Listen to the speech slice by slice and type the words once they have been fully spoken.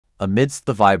Amidst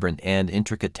the vibrant and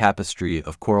intricate tapestry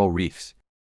of coral reefs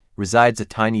resides a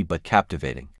tiny but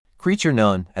captivating creature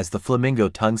known as the flamingo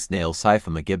tongue snail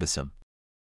Siphoma gibbosum.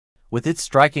 With its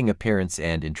striking appearance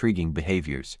and intriguing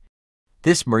behaviors,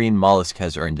 this marine mollusk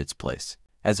has earned its place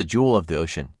as a jewel of the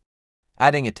ocean,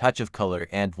 adding a touch of color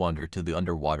and wonder to the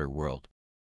underwater world.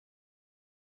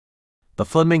 The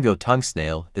flamingo tongue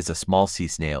snail is a small sea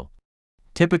snail,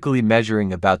 typically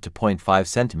measuring about 2.5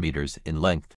 centimeters in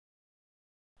length.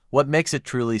 What makes it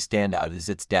truly stand out is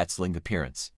its dazzling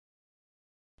appearance.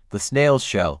 The snail's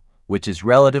shell, which is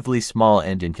relatively small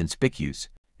and inconspicuous,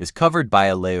 is covered by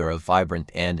a layer of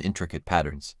vibrant and intricate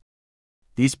patterns.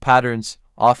 These patterns,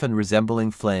 often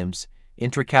resembling flames,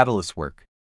 intricatulous work,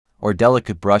 or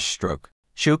delicate brush stroke,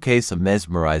 showcase a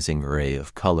mesmerizing array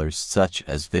of colors such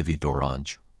as vivid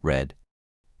orange, red,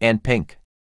 and pink.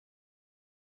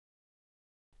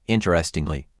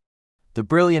 Interestingly, the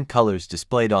brilliant colors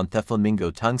displayed on the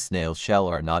flamingo tongue snail shell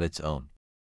are not its own.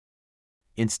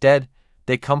 Instead,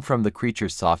 they come from the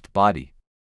creature's soft body,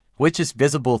 which is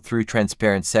visible through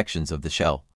transparent sections of the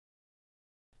shell.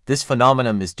 This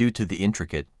phenomenon is due to the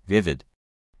intricate, vivid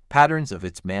patterns of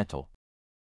its mantle.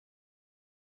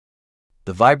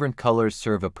 The vibrant colors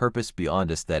serve a purpose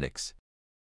beyond aesthetics.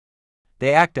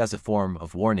 They act as a form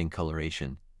of warning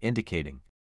coloration, indicating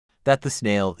that the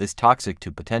snail is toxic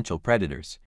to potential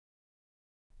predators.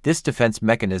 This defense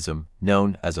mechanism,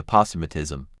 known as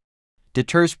aposematism,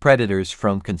 deters predators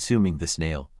from consuming the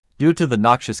snail due to the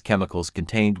noxious chemicals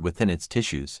contained within its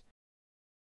tissues.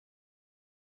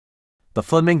 The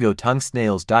flamingo tongue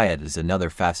snail's diet is another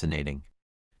fascinating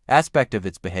aspect of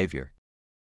its behavior.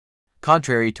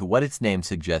 Contrary to what its name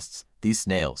suggests, these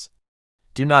snails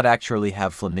do not actually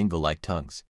have flamingo-like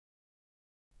tongues.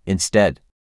 Instead,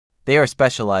 they are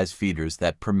specialized feeders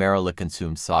that primarily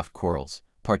consume soft corals,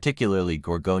 particularly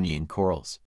gorgonian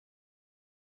corals.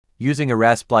 Using a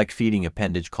rasp-like feeding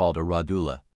appendage called a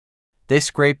radula, they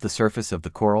scrape the surface of the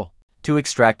coral to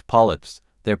extract polyps,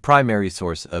 their primary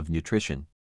source of nutrition.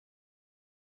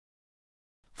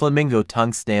 Flamingo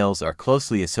tongue snails are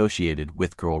closely associated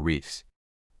with coral reefs,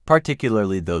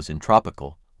 particularly those in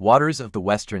tropical waters of the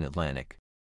western Atlantic.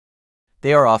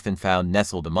 They are often found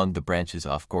nestled among the branches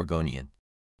of gorgonian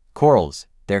corals,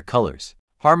 their colors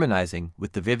harmonizing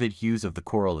with the vivid hues of the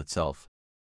coral itself.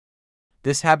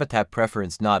 This habitat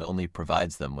preference not only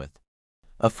provides them with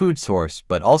a food source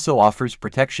but also offers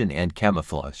protection and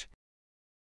camouflage.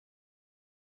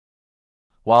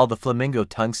 While the flamingo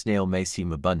tongue snail may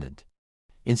seem abundant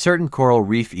in certain coral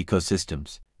reef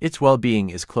ecosystems, its well-being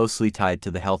is closely tied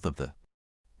to the health of the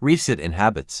reefs it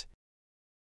inhabits.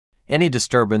 Any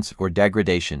disturbance or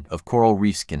degradation of coral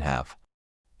reefs can have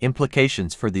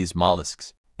implications for these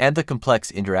mollusks and the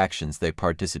complex interactions they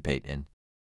participate in.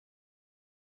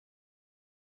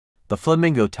 The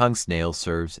flamingo tongue snail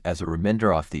serves as a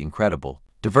reminder of the incredible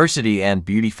diversity and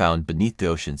beauty found beneath the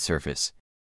ocean's surface.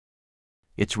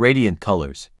 Its radiant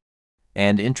colors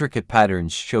and intricate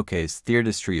patterns showcase the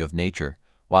artistry of nature,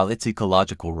 while its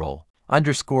ecological role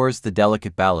underscores the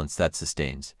delicate balance that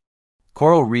sustains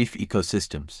coral reef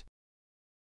ecosystems.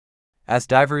 As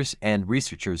divers and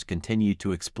researchers continue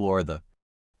to explore the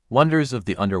wonders of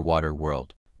the underwater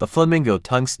world, the flamingo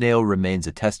tongue snail remains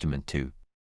a testament to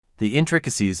the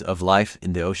intricacies of life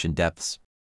in the ocean depths.